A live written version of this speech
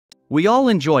We all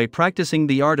enjoy practicing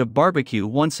the art of barbecue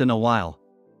once in a while.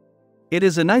 It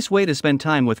is a nice way to spend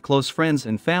time with close friends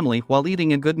and family while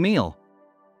eating a good meal.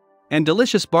 And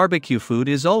delicious barbecue food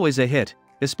is always a hit,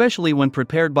 especially when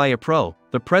prepared by a pro.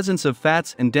 The presence of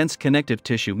fats and dense connective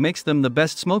tissue makes them the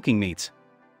best smoking meats.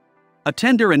 A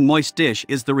tender and moist dish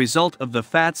is the result of the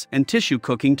fats and tissue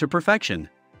cooking to perfection.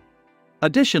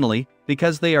 Additionally,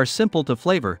 because they are simple to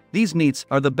flavor, these meats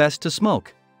are the best to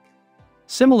smoke.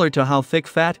 Similar to how thick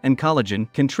fat and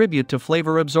collagen contribute to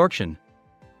flavor absorption.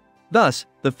 Thus,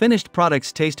 the finished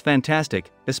products taste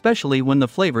fantastic, especially when the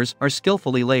flavors are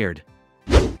skillfully layered.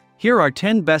 Here are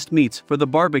 10 best meats for the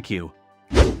barbecue.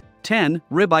 10.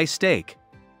 Ribeye steak.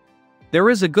 There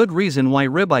is a good reason why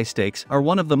ribeye steaks are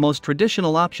one of the most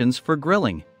traditional options for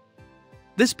grilling.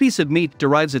 This piece of meat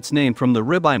derives its name from the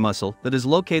ribeye muscle that is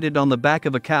located on the back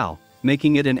of a cow,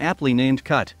 making it an aptly named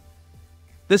cut.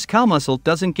 This cow muscle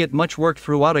doesn't get much work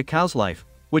throughout a cow's life,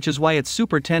 which is why it's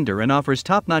super tender and offers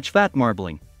top-notch fat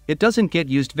marbling. It doesn't get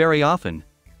used very often.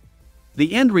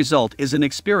 The end result is an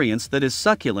experience that is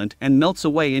succulent and melts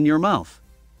away in your mouth.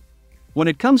 When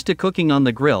it comes to cooking on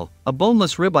the grill, a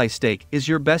boneless ribeye steak is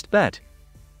your best bet.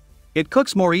 It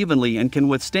cooks more evenly and can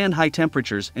withstand high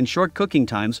temperatures and short cooking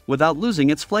times without losing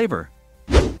its flavor.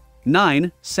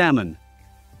 9. Salmon.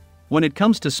 When it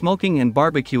comes to smoking and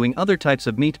barbecuing other types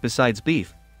of meat besides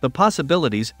beef, the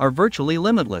possibilities are virtually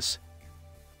limitless.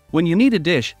 When you need a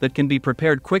dish that can be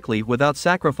prepared quickly without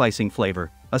sacrificing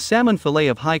flavor, a salmon fillet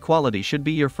of high quality should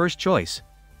be your first choice.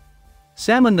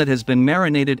 Salmon that has been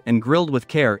marinated and grilled with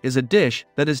care is a dish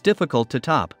that is difficult to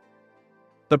top.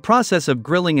 The process of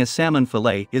grilling a salmon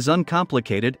fillet is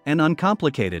uncomplicated and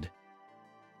uncomplicated.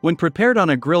 When prepared on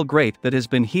a grill grate that has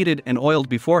been heated and oiled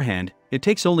beforehand, it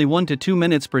takes only 1 to 2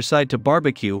 minutes per side to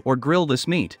barbecue or grill this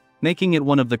meat, making it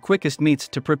one of the quickest meats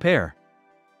to prepare.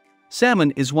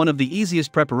 Salmon is one of the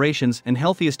easiest preparations and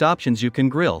healthiest options you can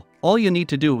grill. All you need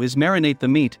to do is marinate the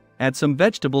meat, add some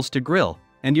vegetables to grill,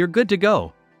 and you're good to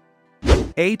go.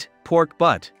 8. Pork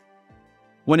butt.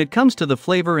 When it comes to the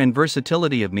flavor and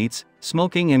versatility of meats,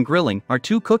 smoking and grilling are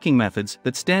two cooking methods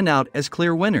that stand out as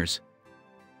clear winners.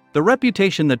 The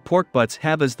reputation that pork butts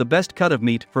have as the best cut of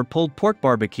meat for pulled pork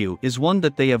barbecue is one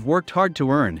that they have worked hard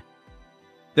to earn.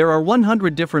 There are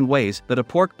 100 different ways that a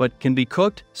pork butt can be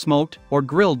cooked, smoked, or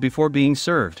grilled before being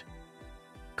served.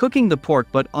 Cooking the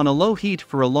pork butt on a low heat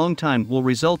for a long time will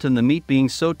result in the meat being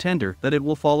so tender that it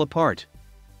will fall apart.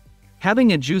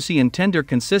 Having a juicy and tender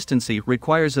consistency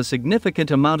requires a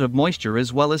significant amount of moisture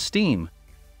as well as steam.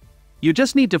 You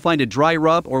just need to find a dry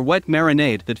rub or wet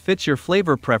marinade that fits your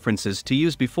flavor preferences to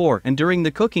use before and during the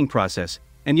cooking process,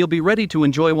 and you'll be ready to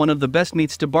enjoy one of the best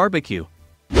meats to barbecue.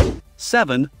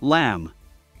 7. Lamb.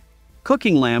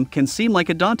 Cooking lamb can seem like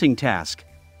a daunting task.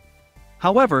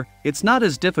 However, it's not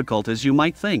as difficult as you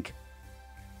might think.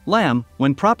 Lamb,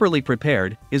 when properly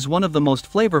prepared, is one of the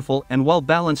most flavorful and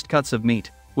well-balanced cuts of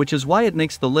meat, which is why it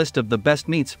makes the list of the best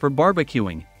meats for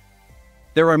barbecuing.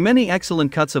 There are many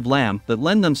excellent cuts of lamb that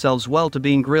lend themselves well to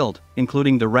being grilled,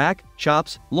 including the rack,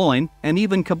 chops, loin, and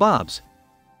even kebabs.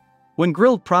 When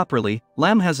grilled properly,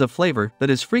 lamb has a flavor that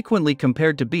is frequently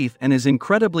compared to beef and is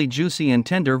incredibly juicy and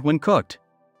tender when cooked.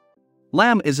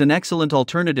 Lamb is an excellent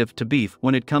alternative to beef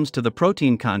when it comes to the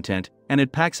protein content, and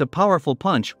it packs a powerful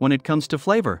punch when it comes to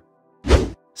flavor.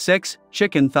 6.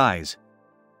 Chicken thighs.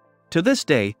 To this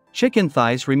day, chicken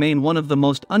thighs remain one of the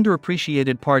most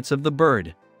underappreciated parts of the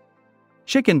bird.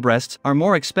 Chicken breasts are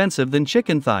more expensive than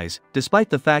chicken thighs, despite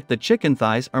the fact that chicken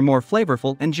thighs are more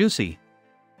flavorful and juicy.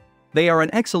 They are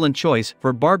an excellent choice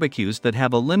for barbecues that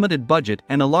have a limited budget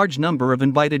and a large number of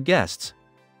invited guests.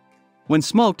 When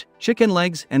smoked, chicken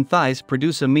legs and thighs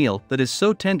produce a meal that is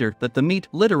so tender that the meat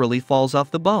literally falls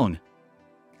off the bone.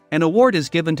 An award is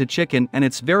given to chicken and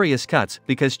its various cuts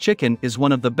because chicken is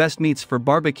one of the best meats for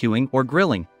barbecuing or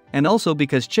grilling, and also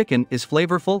because chicken is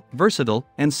flavorful, versatile,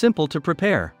 and simple to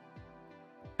prepare.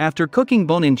 After cooking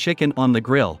bone-in chicken on the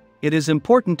grill, it is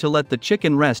important to let the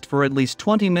chicken rest for at least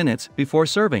 20 minutes before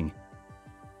serving.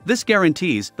 This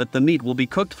guarantees that the meat will be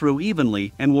cooked through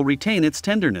evenly and will retain its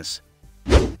tenderness.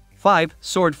 5.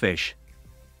 Swordfish.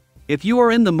 If you are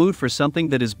in the mood for something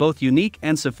that is both unique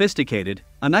and sophisticated,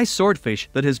 a nice swordfish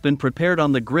that has been prepared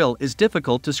on the grill is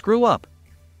difficult to screw up.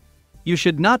 You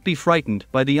should not be frightened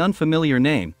by the unfamiliar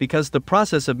name because the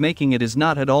process of making it is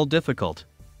not at all difficult.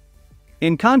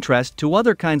 In contrast to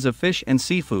other kinds of fish and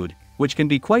seafood, which can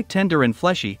be quite tender and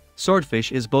fleshy,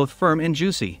 swordfish is both firm and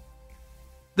juicy.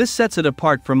 This sets it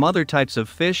apart from other types of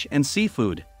fish and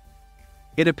seafood.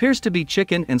 It appears to be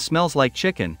chicken and smells like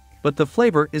chicken, but the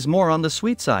flavor is more on the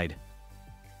sweet side.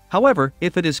 However,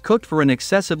 if it is cooked for an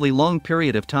excessively long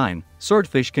period of time,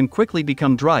 swordfish can quickly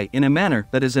become dry in a manner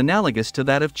that is analogous to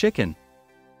that of chicken.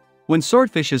 When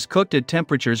swordfish is cooked at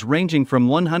temperatures ranging from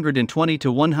 120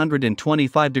 to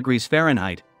 125 degrees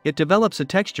Fahrenheit, it develops a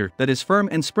texture that is firm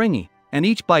and springy, and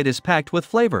each bite is packed with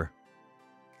flavor.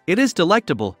 It is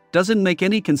delectable, doesn't make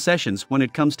any concessions when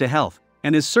it comes to health,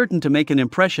 and is certain to make an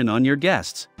impression on your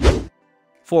guests.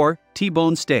 4.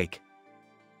 T-bone steak.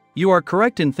 You are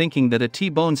correct in thinking that a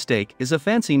T-bone steak is a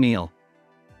fancy meal.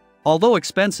 Although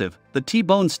expensive, the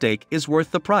T-bone steak is worth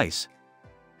the price.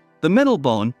 The middle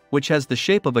bone, which has the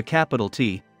shape of a capital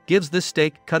T, gives this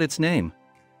steak cut its name.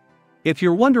 If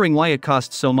you're wondering why it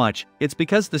costs so much, it's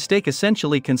because the steak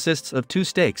essentially consists of two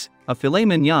steaks, a filet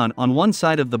mignon on one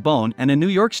side of the bone and a New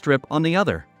York strip on the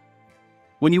other.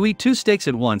 When you eat two steaks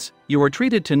at once, you are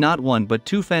treated to not one but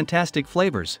two fantastic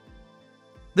flavors.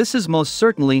 This is most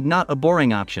certainly not a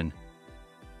boring option.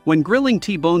 When grilling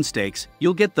T-bone steaks,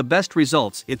 you'll get the best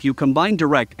results if you combine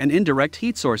direct and indirect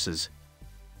heat sources.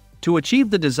 To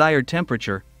achieve the desired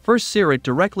temperature, first sear it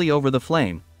directly over the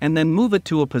flame, and then move it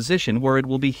to a position where it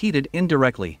will be heated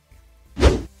indirectly.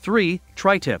 3.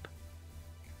 Tri-tip.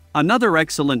 Another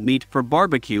excellent meat for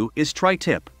barbecue is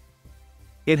tri-tip.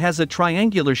 It has a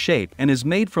triangular shape and is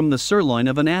made from the sirloin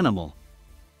of an animal.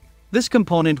 This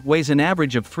component weighs an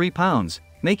average of 3 pounds,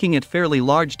 making it fairly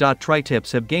large.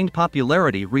 Tri-tips have gained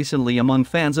popularity recently among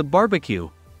fans of barbecue.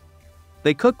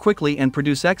 They cook quickly and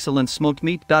produce excellent smoked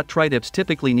meat. Tri-tips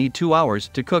typically need 2 hours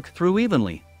to cook through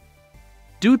evenly.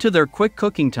 Due to their quick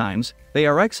cooking times, they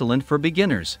are excellent for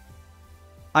beginners.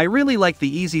 I really like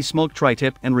the easy smoked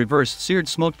tri-tip and reverse seared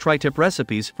smoked tri-tip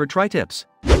recipes for tri-tips.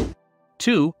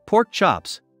 2. Pork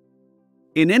chops.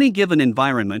 In any given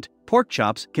environment, pork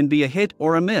chops can be a hit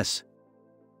or a miss.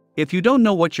 If you don't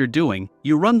know what you're doing,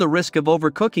 you run the risk of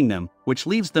overcooking them, which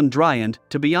leaves them dry and,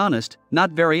 to be honest,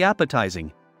 not very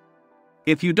appetizing.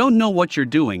 If you don't know what you're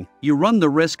doing, you run the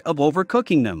risk of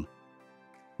overcooking them.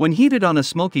 When heated on a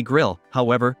smoky grill,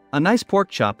 however, a nice pork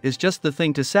chop is just the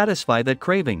thing to satisfy that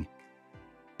craving.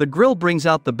 The grill brings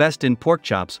out the best in pork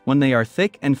chops when they are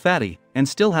thick and fatty, and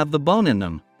still have the bone in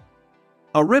them.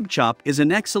 A rib chop is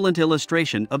an excellent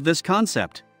illustration of this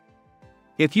concept.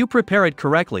 If you prepare it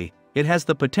correctly, it has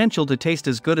the potential to taste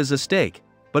as good as a steak,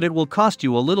 but it will cost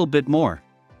you a little bit more.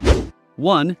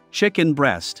 1. Chicken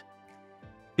breast.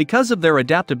 Because of their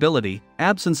adaptability,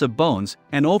 absence of bones,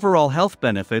 and overall health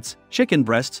benefits, chicken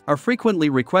breasts are frequently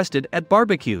requested at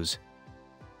barbecues.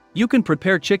 You can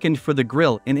prepare chicken for the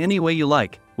grill in any way you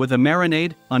like, with a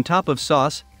marinade, on top of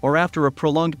sauce, or after a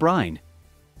prolonged brine.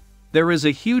 There is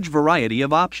a huge variety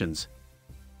of options.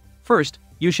 First,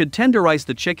 you should tenderize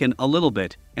the chicken a little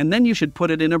bit, and then you should put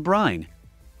it in a brine.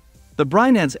 The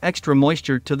brine adds extra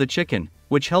moisture to the chicken,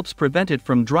 which helps prevent it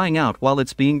from drying out while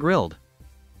it's being grilled.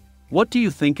 What do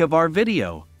you think of our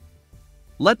video?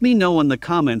 Let me know in the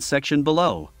comments section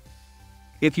below.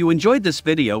 If you enjoyed this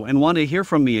video and want to hear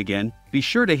from me again, be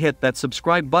sure to hit that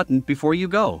subscribe button before you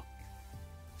go.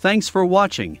 Thanks for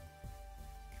watching.